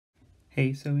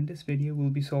Hey, so in this video we'll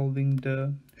be solving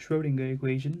the Schrödinger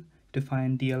equation to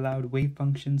find the allowed wave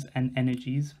functions and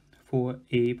energies for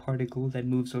a particle that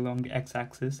moves along the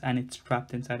x-axis and it's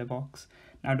trapped inside a box.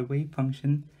 Now the wave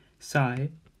function psi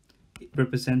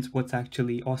represents what's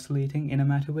actually oscillating in a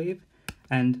matter wave,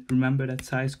 and remember that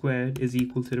psi squared is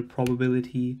equal to the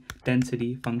probability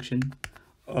density function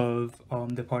of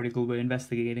the particle we're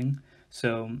investigating.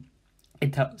 So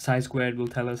psi squared will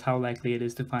tell us how likely it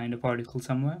is to find a particle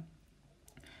somewhere,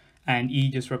 and E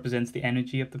just represents the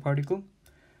energy of the particle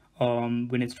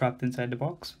when it's trapped inside the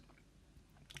box.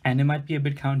 And it might be a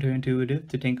bit counterintuitive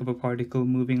to think of a particle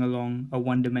moving along a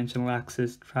one-dimensional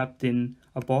axis trapped in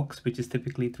a box, which is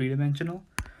typically three-dimensional.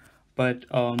 But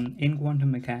in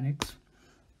quantum mechanics,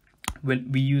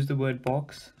 when we use the word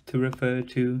box to refer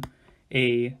to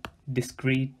a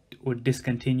discrete or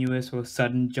discontinuous or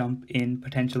sudden jump in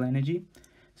potential energy.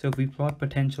 So if we plot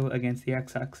potential against the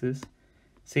x-axis,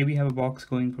 say we have a box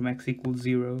going from x equals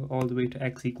 0 all the way to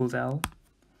x equals L.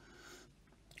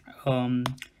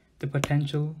 The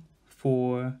potential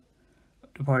for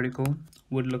the particle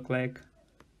would look like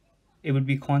it would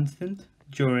be constant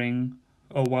during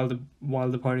or while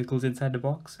the particle's inside the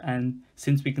box, and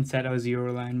since we can set our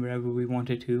zero line wherever we want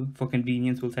it to, for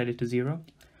convenience we'll set it to 0.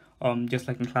 Just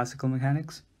like in classical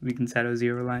mechanics, we can set our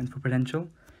zero line for potential,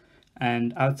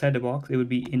 and outside the box it would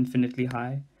be infinitely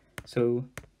high. So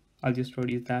I'll just draw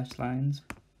these dashed lines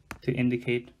to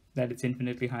indicate that it's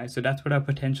infinitely high. So that's what our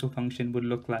potential function would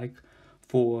look like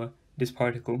for this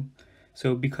particle.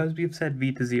 So because we've set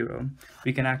v to 0,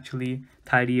 we can actually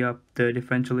tidy up the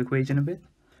differential equation a bit.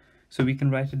 So we can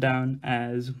write it down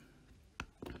as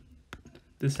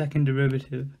the second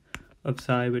derivative of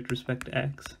psi with respect to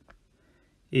x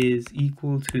is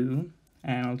equal to,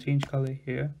 and I'll change color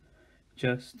here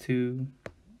just to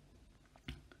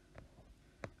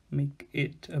make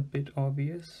it a bit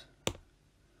obvious,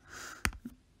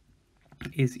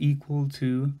 is equal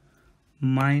to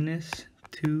minus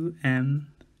 2m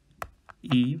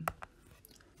e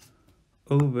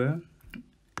over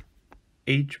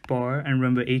h bar, and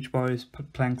remember h bar is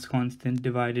Planck's constant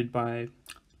divided by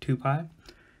 2 pi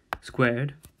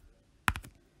squared,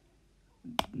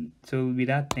 so it will be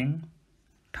that thing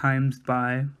times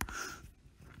by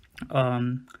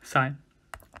psi,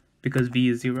 because v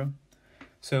is 0.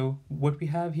 So what we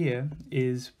have here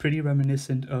is pretty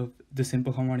reminiscent of the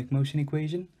simple harmonic motion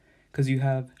equation, because you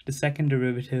have the second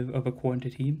derivative of a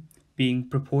quantity being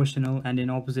proportional and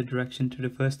in opposite direction to the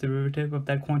first derivative of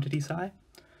that quantity psi.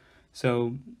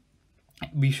 So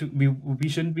we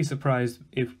shouldn't be surprised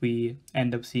if we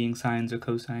end up seeing sines or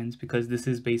cosines, because this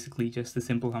is basically just the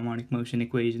simple harmonic motion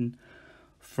equation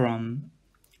from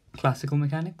classical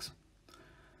mechanics.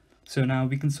 So now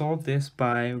we can solve this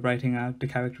by writing out the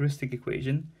characteristic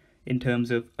equation in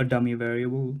terms of a dummy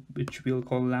variable, which we'll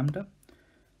call lambda.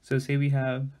 So say we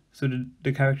have, so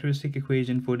the characteristic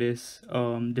equation for this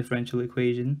differential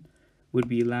equation would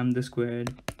be lambda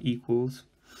squared equals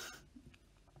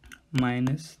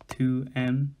minus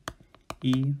 2m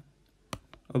e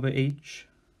over h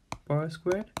bar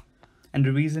squared. And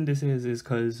the reason this is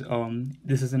because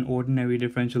this is an ordinary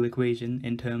differential equation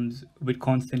in terms with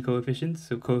constant coefficients,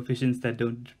 so coefficients that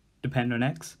don't depend on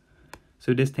x.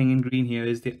 So this thing in green here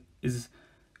is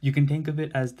you can think of it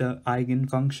as the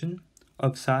eigenfunction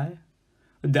of psi,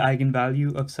 the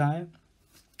eigenvalue of psi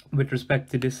with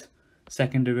respect to this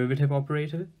second derivative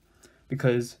operator,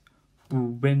 because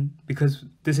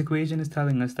this equation is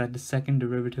telling us that the second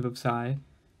derivative of psi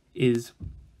is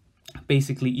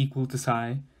basically equal to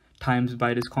psi times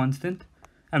by this constant,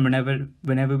 and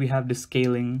whenever we have this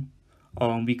scaling,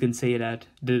 we can say that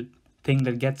the thing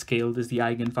that gets scaled is the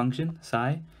eigenfunction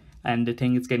psi, and the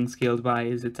thing it's getting scaled by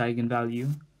is its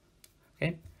eigenvalue.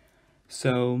 Okay,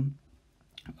 so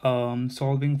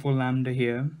solving for lambda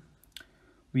here,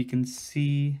 we can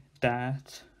see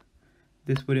that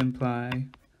this would imply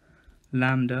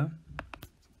lambda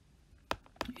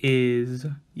is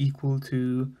equal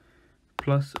to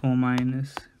plus or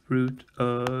minus root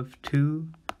of 2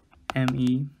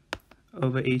 me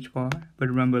over h bar, but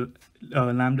remember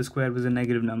lambda squared was a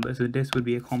negative number, so this would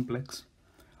be a complex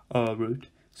root.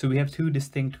 So we have two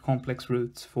distinct complex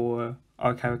roots for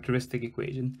our characteristic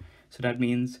equation. So that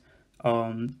means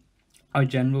our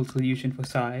general solution for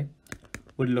psi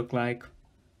would look like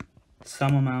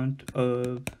some amount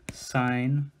of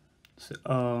sine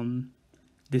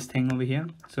this thing over here.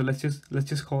 So let's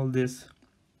just call this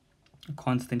a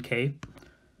constant k,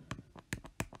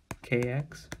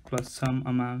 kx, plus some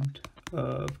amount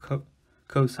of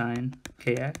cosine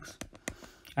kx,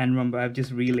 and remember I've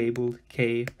just relabeled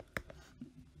k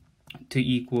to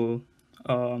equal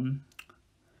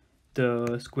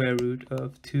the square root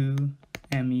of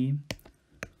 2me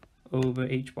over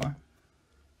h bar.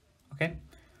 Okay,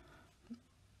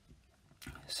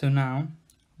 so now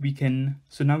we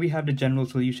have the general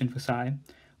solution for psi.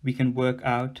 We can work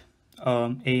out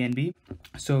a and b.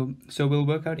 So we'll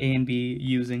work out a and b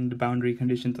using the boundary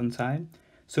conditions on psi.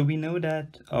 So we know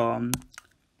that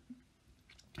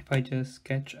if I just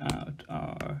sketch out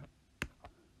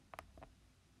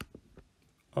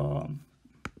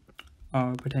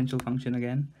our potential function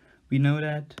again, we know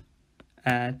that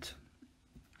at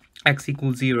x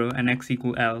equals 0 and x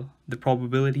equal L, the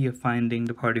probability of finding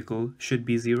the particle should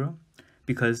be 0,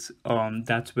 because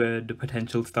that's where the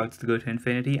potential starts to go to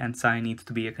infinity and psi needs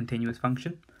to be a continuous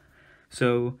function.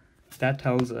 So that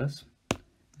tells us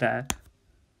that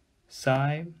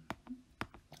psi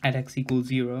at x equals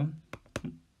 0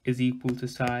 is equal to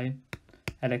psi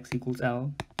at x equals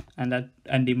L, and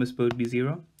they must both be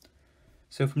 0.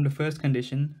 So from the first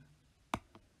condition,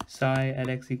 psi at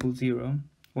x equals 0,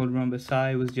 well, remember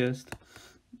psi was just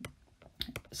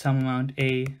some amount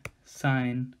a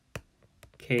sine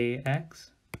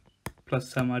kx plus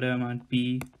some other amount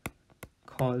b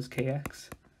cos kx.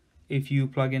 If you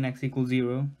plug in x equals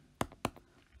 0,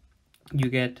 you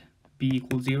get b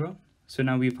equals 0. So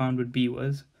now we found what b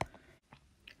was.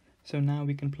 So now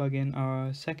we can plug in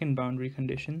our second boundary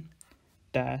condition,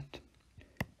 that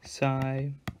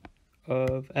psi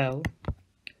of L,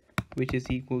 which is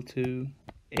equal to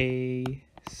a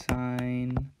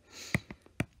sine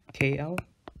kl,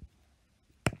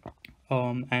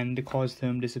 and the cos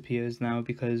term disappears now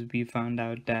because we found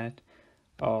out that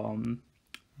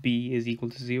b is equal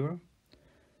to 0.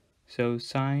 So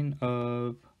psi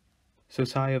of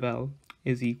L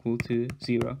is equal to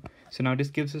 0. So now this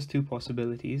gives us two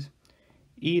possibilities.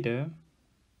 Either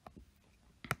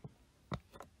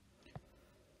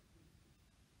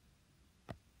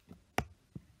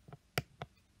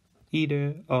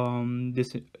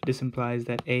this implies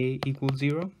that a equals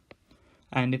 0,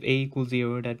 and if a equals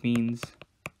 0, that means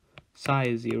psi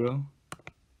is 0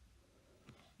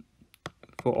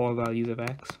 for all values of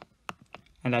x,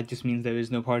 and that just means there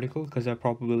is no particle because our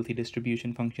probability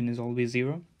distribution function is always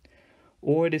 0.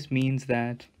 Or this means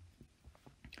that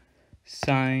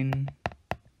sine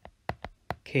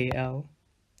kl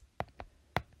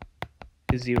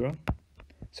is 0.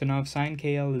 So now if sine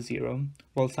kl is 0,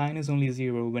 well, sine is only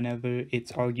 0 whenever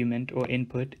its argument or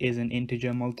input is an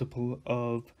integer multiple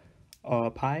of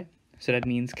pi. So that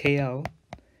means kl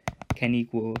can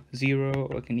equal 0,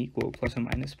 or can equal plus or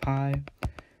minus pi,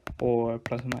 or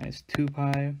plus or minus 2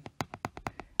 pi,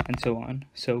 and so on.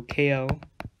 So kl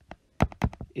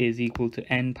is equal to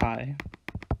n pi,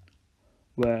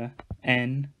 where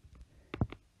n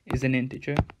is an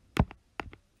integer.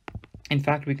 In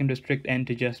fact, we can restrict n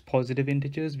to just positive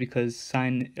integers because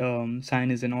sine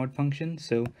is an odd function.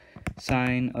 So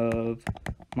sine of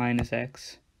minus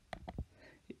x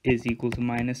is equal to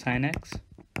minus sine x.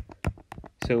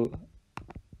 So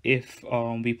if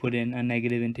we put in a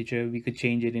negative integer, we could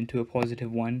change it into a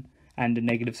positive one, and the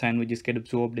negative sign would just get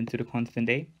absorbed into the constant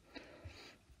a.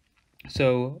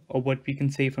 So what we can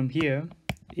say from here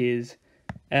is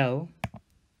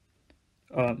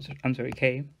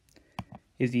k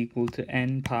is equal to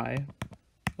n pi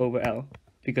over L,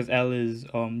 because L is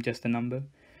just a number.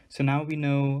 So now we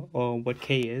know what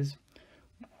k is.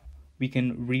 We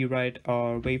can rewrite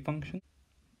our wave function.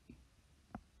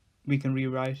 We can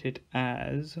rewrite it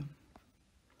as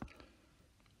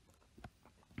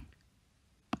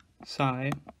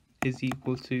psi is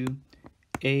equal to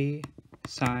a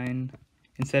sine,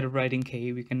 instead of writing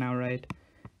k, we can now write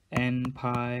n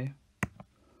pi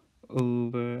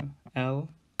over L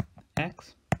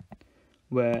x,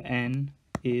 where n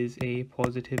is a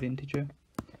positive integer.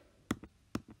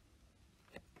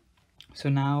 So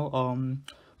now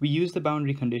we use the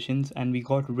boundary conditions and we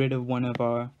got rid of one of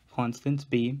our constants,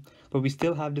 b, but we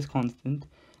still have this constant,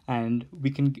 and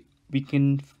we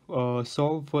can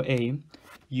solve for a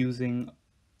using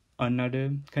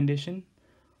another condition,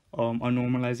 a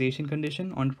normalization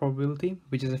condition on the probability,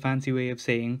 which is a fancy way of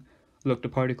saying, look, the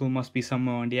particle must be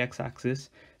somewhere on the x-axis.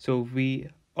 So if we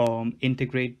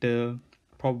integrate the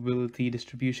probability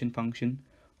distribution function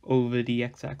over the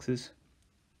x-axis,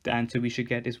 the answer we should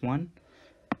get is 1.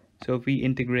 So if we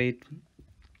integrate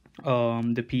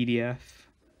the PDF,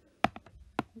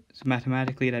 so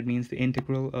mathematically that means the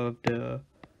integral of the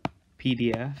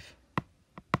PDF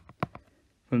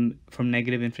from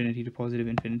negative infinity to positive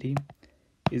infinity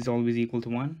is always equal to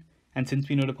 1. And since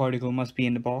we know the particle must be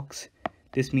in the box,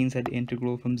 this means that the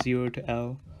integral from 0 to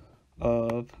L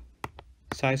of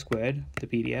psi squared, the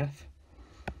PDF,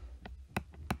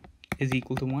 is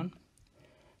equal to 1.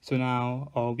 So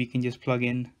now we can just plug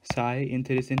in psi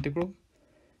into this integral,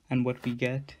 and what we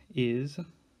get is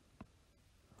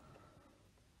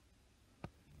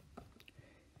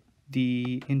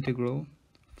the integral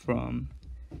from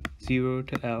 0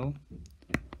 to L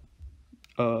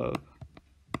of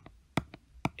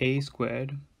a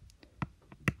squared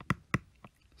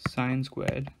sine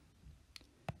squared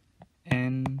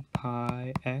n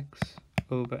pi x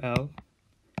over L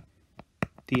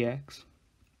dx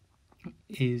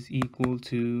is equal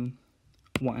to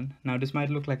 1. Now this might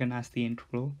look like a nasty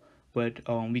integral, but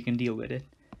we can deal with it.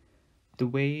 The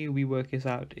way we work this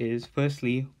out is,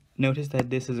 firstly, notice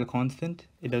that this is a constant.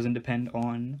 It doesn't depend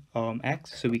on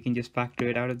x, so we can just factor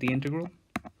it out of the integral.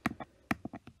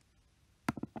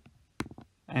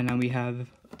 And now we have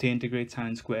to integrate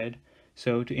sine squared.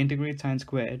 So to integrate sine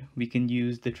squared, we can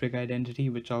use the trig identity,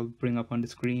 which I'll bring up on the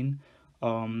screen.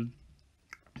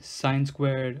 Sine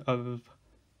squared of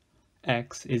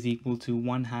x is equal to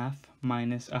 1/2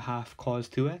 minus a half cos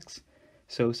 2x.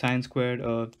 So sine squared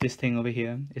of this thing over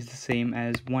here is the same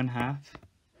as 1/2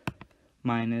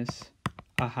 minus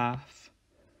a half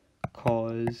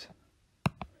cos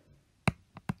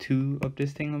 2 of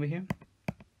this thing over here.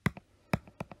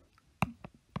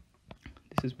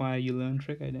 This is why you learn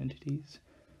trig identities.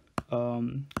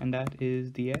 And that is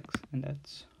dx, and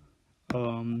that's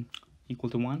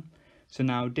equal to 1. So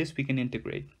now this we can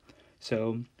integrate.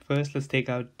 So first let's take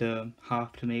out the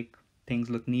half to make things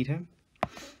look neater.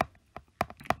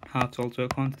 Half's also a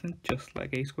constant, just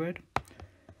like a squared.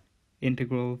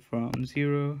 Integral from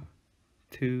 0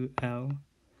 to L.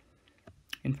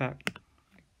 In fact,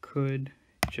 I could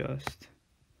just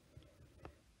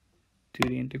do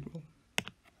the integral.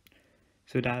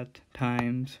 So that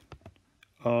times,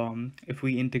 if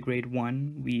we integrate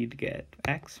 1, we'd get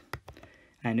x.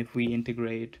 And if we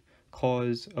integrate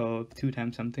cos of 2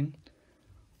 times something,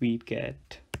 we'd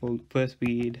get, well, first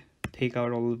we'd take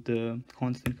out all of the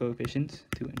constant coefficients,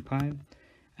 2 and pi,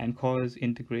 and cos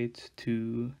integrates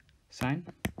to sine,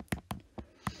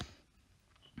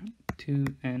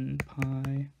 2n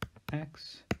pi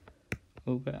x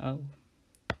over L.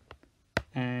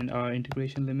 And our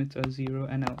integration limits are 0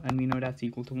 and L, and we know that's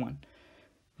equal to 1.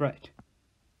 Right.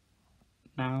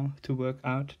 Now to work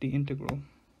out the integral.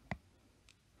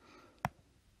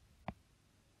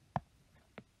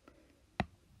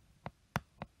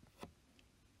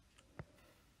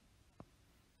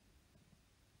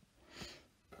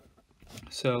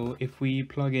 So if we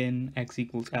plug in x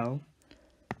equals L,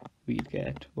 we'd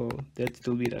get, well, there'd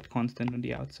still be that constant on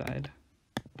the outside,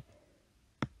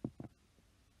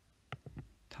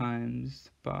 times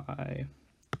by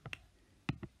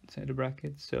inside the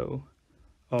brackets. So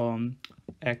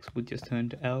x would just turn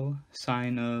to L.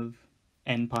 Sine of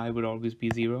n pi would always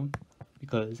be 0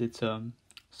 because it's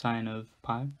sine of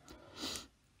pi.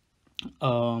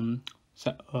 The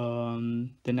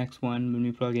next one, when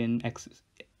we plug in x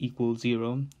equals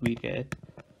 0, we get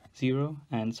 0,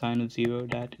 and sine of 0,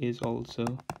 that is also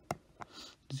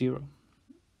 0.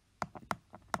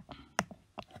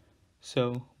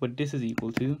 So what this is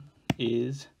equal to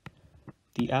is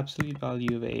the absolute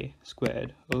value of a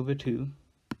squared over 2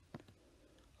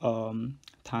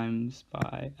 times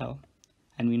by L,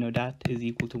 and we know that is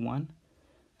equal to 1.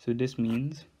 So this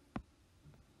means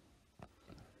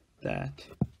that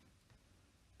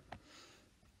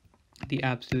the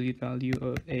absolute value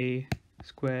of a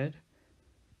squared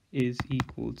is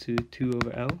equal to 2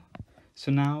 over L.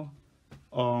 So now,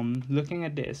 looking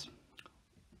at this,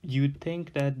 you'd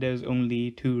think that there's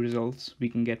only 2 results we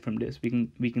can get from this.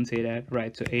 We can say that,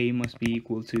 right, so a must be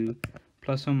equal to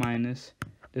plus or minus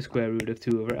the square root of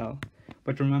 2 over L.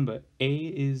 But remember, a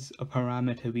is a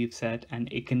parameter we've set, and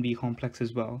it can be complex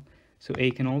as well. So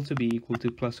a can also be equal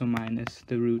to plus or minus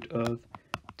the root of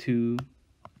 2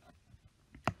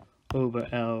 over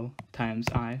L times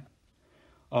I.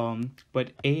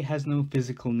 But a has no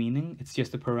physical meaning, it's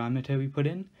just a parameter we put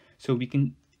in. So we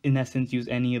can, in essence, use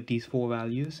any of these 4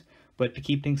 values. But to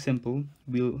keep things simple,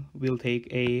 we'll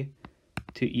take a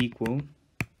to equal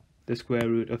the square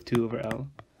root of 2 over L.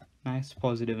 Nice,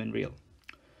 positive, and real.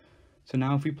 So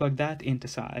now if we plug that into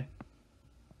psi,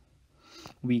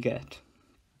 we get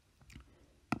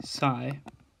psi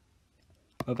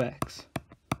of x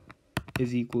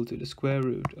is equal to the square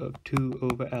root of 2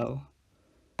 over L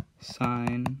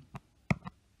sine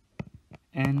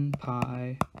n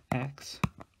pi x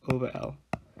over L.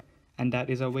 And that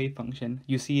is our wave function.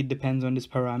 You see it depends on this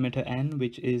parameter n,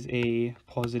 which is a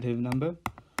positive number.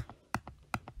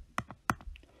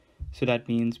 So that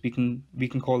means we can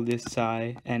call this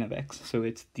psi n of x. So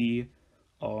it's the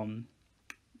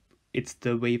it's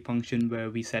the wave function where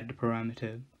we set the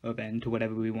parameter of n to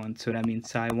whatever we want. So that means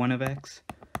psi 1 of x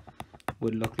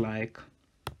would look like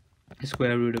the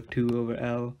square root of 2 over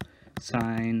L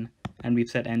sine, and we've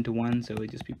set n to 1, so it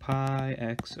would just be pi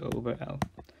x over L.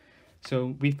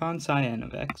 So we found psi n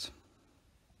of x,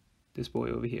 this boy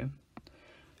over here.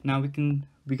 Now we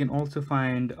can also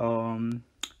find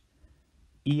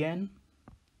En,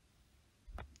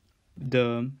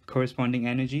 the corresponding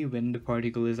energy when the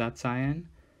particle is at psi n.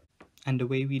 And the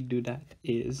way we do that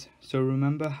is, so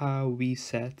remember how we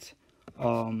set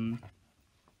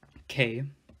k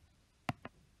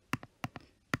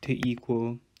to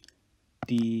equal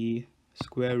the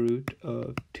square root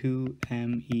of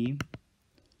 2me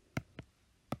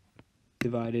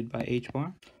divided by h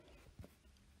bar?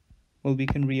 Well, we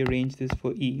can rearrange this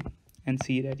for E and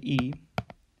see that E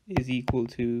is equal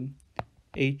to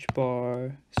h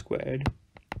bar squared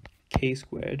k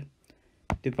squared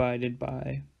divided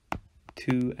by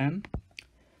 2m.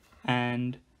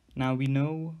 And now we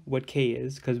know what k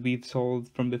is because we've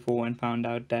solved from before and found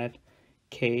out that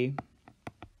k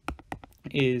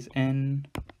is n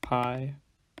pi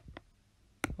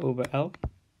over L.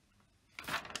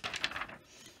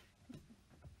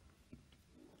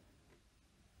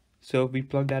 So if we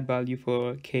plug that value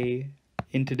for k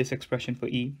into this expression for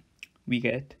E, we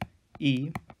get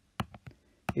E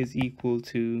is equal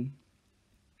to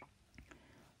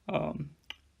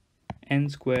n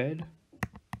squared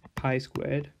pi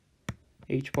squared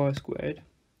h bar squared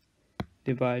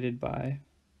divided by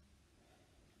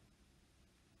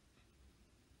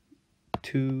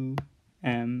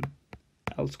 2m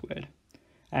L squared.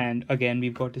 And again,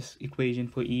 we've got this equation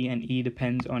for E, and E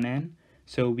depends on n,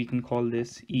 so we can call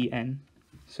this En.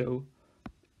 So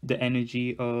the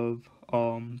energy of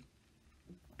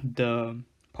the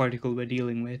particle we're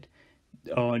dealing with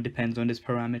depends on this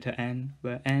parameter n,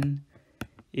 where n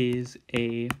is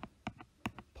a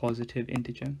positive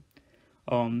integer.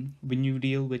 When you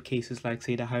deal with cases like,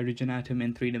 say, the hydrogen atom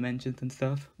in 3 dimensions and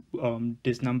stuff,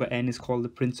 this number n is called the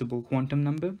principal quantum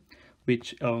number,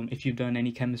 which if you've done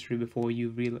any chemistry before,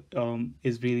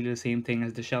 is really the same thing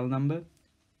as the Shell number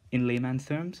in layman's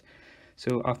terms.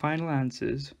 So our final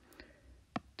answers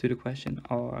to the question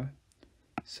are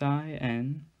psi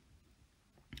n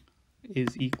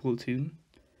is equal to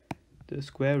the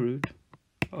square root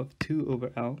of 2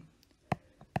 over L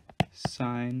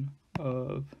sine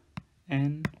of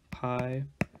n pi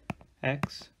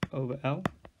x over L,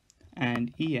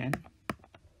 and En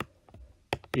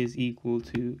is equal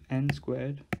to n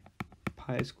squared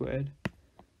pi squared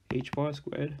h bar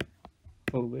squared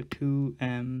over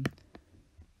 2m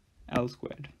L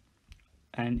squared.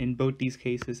 And in both these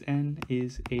cases, n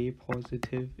is a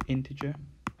positive integer.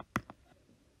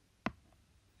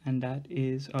 And that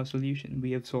is our solution.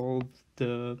 We have solved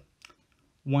the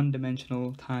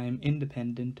one-dimensional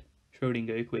time-independent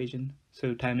Schrödinger equation.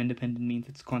 So time-independent means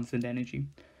it's constant energy.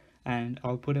 And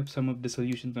I'll put up some of the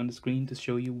solutions on the screen to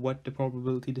show you what the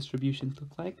probability distributions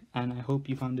look like. And I hope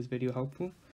you found this video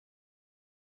helpful.